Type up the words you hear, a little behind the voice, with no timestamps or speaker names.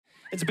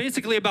It's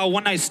basically about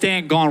one night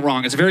stand gone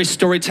wrong. It's very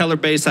storyteller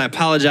based. I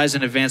apologize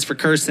in advance for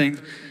cursing.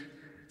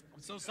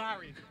 I'm so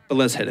sorry. But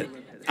let's hit it.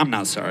 I'm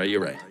not sorry,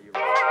 you're right.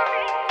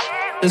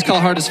 This is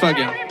called Hard as Fuck,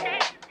 yeah.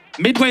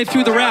 Midway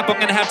through the rap, I'm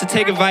gonna have to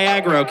take a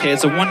Viagra, okay?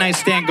 It's a one night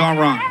stand gone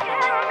wrong.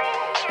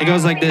 It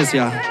goes like this,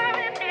 y'all.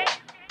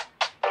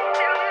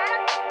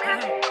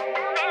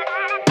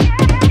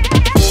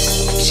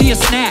 She a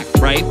snack,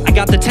 right? I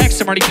got the text,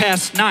 I'm already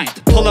past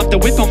 9th. Pull up the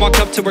whip and walk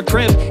up to her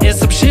crib. And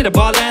some shit I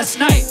bought last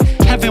night.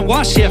 Haven't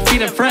washed yet,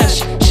 feet are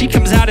fresh. She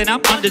comes out and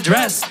I'm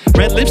underdressed.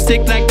 Red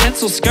lipstick, black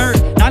pencil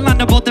skirt. Nylon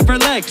to both of her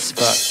legs.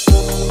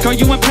 Girl,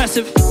 you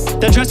impressive.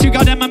 That dress you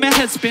got in my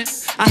head spin.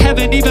 I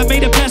haven't even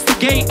made it past the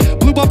gate.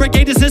 Blue Ball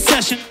Brigade is in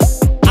session.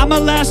 I'ma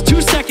last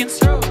 2 seconds.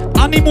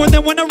 I'll need more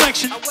than one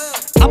erection.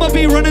 I'ma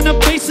be running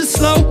up bases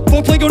slow.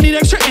 Foreplay gon' need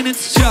extra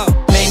innings.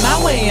 Made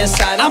my way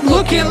inside, I'm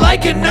looking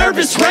like a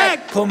nervous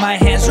wreck. put my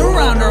hands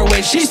around her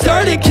waist. She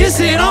started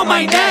kissing on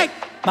my neck.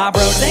 My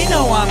bros, they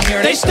know I'm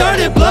here. They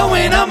started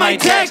blowing up my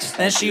text.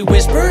 Then she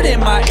whispered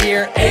in my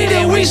ear,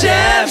 Aiden, we should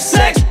have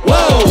sex.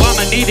 Whoa,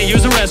 I'ma need to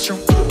use the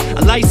restroom.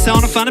 A lights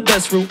on to find the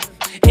best route.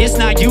 It's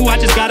not you, I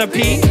just gotta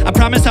pee. I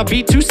promise I'll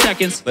be 2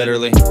 seconds.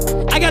 Literally.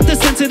 I got the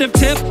sensitive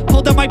tip.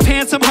 Pulled up my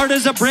pants, I'm hard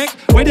as a brick.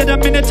 Waited a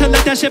minute to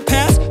let that shit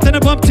pass. Then I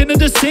bumped into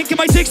the sink and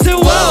my dick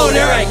still. Whoa,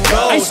 there I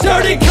go. I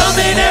started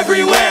coming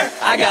everywhere.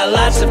 I got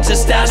lots of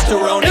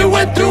testosterone. It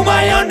went through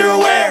my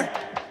underwear.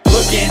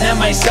 Looking at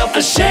myself,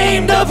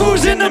 Ashamed of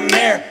who's in the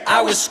mirror.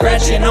 I was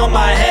scratching on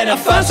my head. I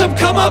found some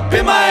come up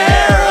in my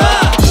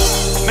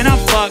hair. Man, I'm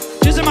fucked.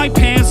 Jizz in my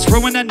pants,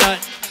 ruin a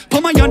nut. Pull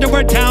my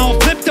underwear down,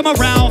 flip them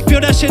around, feel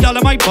that shit all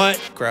in my butt.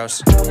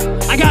 Gross.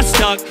 I got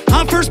stuck,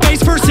 on first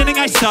base, first inning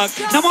I suck.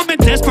 Now I'm in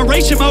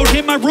desperation mode,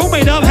 hit my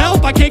roommate up,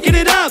 help, I can't get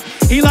it up.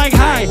 He like,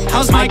 hi,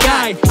 how's my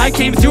guy? I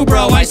came through,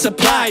 bro, I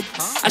supplied.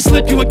 I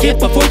slipped you a gift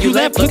before you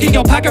left, look in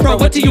your pocket, bro,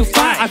 what do you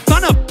find? I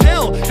found a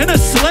pill and a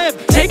slip,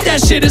 take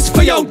that shit, it's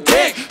for your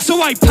dick.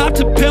 So I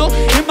popped a pill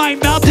in my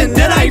mouth and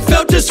then I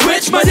felt a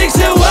switch. My dick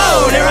said,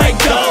 whoa, there I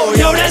go,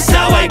 yo, that's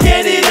how I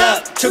get it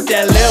up. Took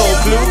that little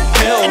blue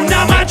pill, and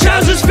now my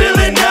trousers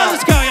filling up.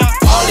 Let's go, y'all.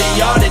 All of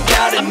y'all that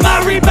doubted My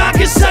Reebok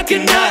is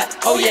sucking nut.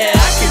 Oh yeah,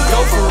 I could go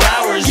for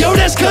hours. Yo,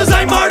 that's cause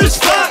I'm hard as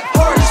fuck.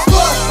 Hard as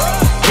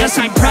fuck. Yes,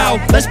 I'm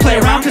proud. Let's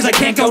play around cause I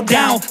can't go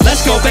down.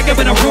 Let's go back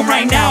up in a room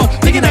right now.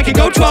 Thinking I can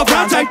go 12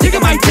 rounds. I'm thinking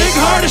my dick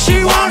hard as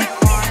she want it.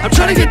 I'm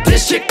trying to get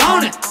this chick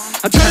on it.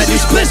 I'm trying to do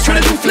splits, trying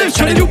to do flips,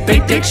 trying to do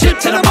big dick shit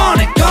till I'm on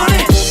it. Gone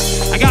it.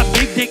 I got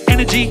big dick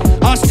energy.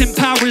 Austin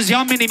Powers,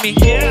 y'all mini me.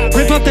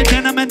 Rip up the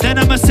denim and then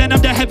I'ma send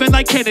them to heaven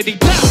like Kennedy.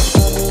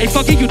 Hey,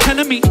 fuck it, you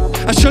telling me?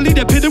 Surely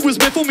that pit was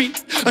meant for me.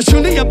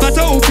 Surely I'm about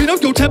to open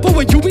up your temple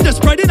where you be the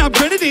Sprite and I'm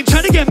grenadine.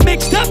 Trying to get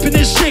mixed up in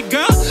this shit,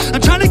 girl. I'm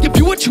trying to give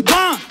you what you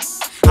want.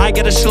 I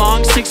got a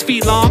schlong, 6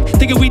 feet long.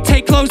 Thinking we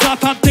take clothes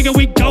off, I'm thinking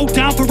we go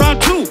down for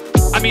round 2.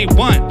 I mean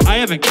 1, I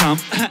haven't come.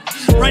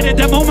 Right at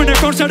that moment her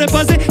phone started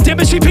buzzing. Damn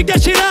it, she picked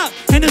that shit up.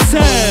 And it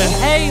said,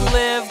 Hey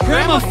Liv,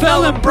 Grandma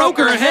fell and broke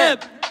her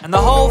hip. and the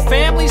whole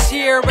family's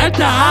here At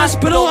the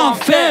hospital on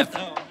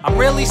 5th. I'm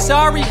really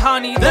sorry,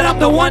 honey, That I'm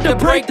the one to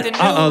break the news.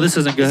 Uh-oh, this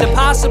isn't good. Is it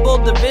possible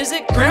to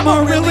visit?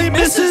 Grandma really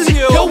misses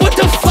you. Yo, what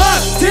the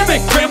fuck? Damn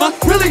it, Grandma,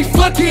 really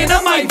fucking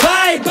up my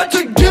vibe. But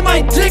to get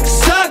my dick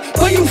sucked,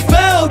 but you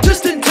fell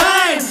just in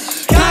time.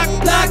 Cock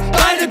blocked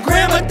by the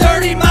grandma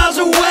 30 miles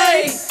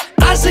away.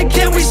 I said,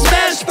 can we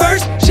smash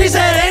first? She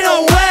said, ain't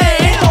no way,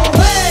 ain't no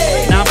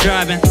way. Now I'm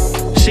driving,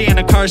 she in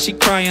the car, she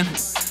crying.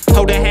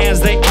 Holding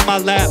hands, they on my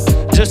lap.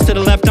 Just to the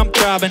left, I'm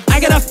throbbing.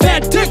 I got a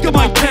fat dick in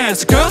my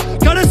pants, girl.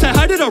 Gotta say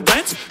hi to the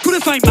rents.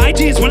 Couldn't find my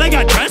jeans when I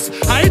got dressed.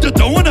 I had to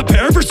throw in a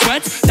pair of her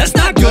sweats. That's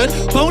not good.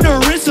 Boner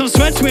in some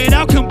sweats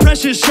without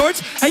compression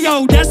shorts. Hey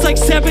yo, that's like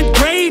 7th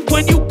grade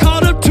when you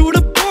called up to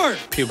the board.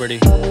 Puberty.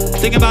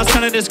 Think about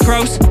selling this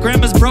gross.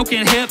 Grandma's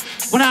broken hip.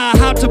 When I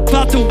hopped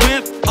about the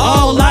whip,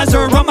 all eyes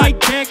are on my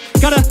dick.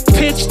 Got a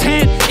pitch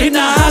tent in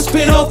the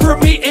hospital for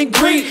meet and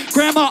greet.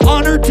 Grandma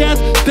on her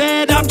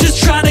deathbed, I'm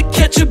just trying to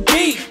catch a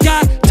beat.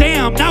 God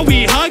damn, now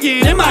we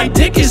hugging, and my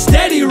dick is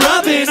steady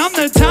rubbing. I'm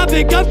the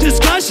topic of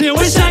discussion.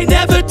 Wish I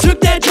never took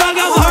that drug,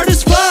 I'm hard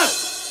as fuck.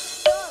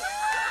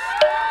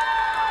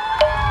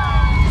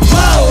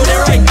 Whoa,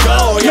 there I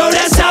go. Yo,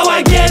 that's how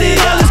I get it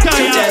up. Let's go, Took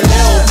y'all. that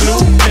little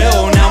blue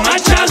pill, now My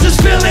trousers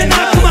filling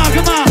up. Come on,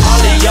 come on. all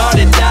of y'all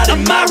that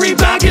doubted My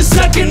Reebok is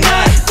sucking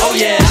nut. Oh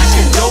yeah, I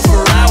could go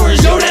for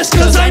hours. Yo, that's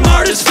cause I'm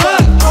hard as fuck.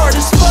 Hard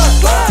as fuck.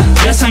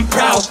 Yes, I'm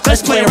proud.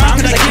 Let's play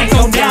around cause I can't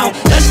go down.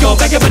 Let's go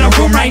back up in a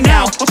room right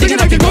now. I'm thinking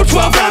I could go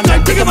 12 rounds.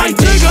 I'm thinking my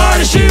dick hard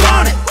as she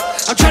on it.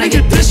 I'm trying to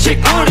get this chick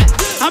on it.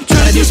 I'm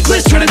trying to do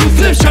splits, trying to do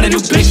flips, trying to do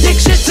big dick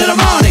shit till I'm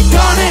on it.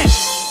 Gone it.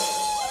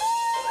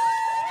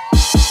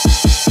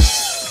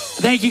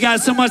 Thank you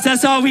guys so much.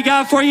 That's all we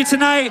got for you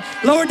tonight.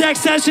 Lower Deck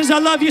Sessions, I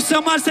love you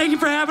so much. Thank you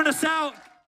for having us out.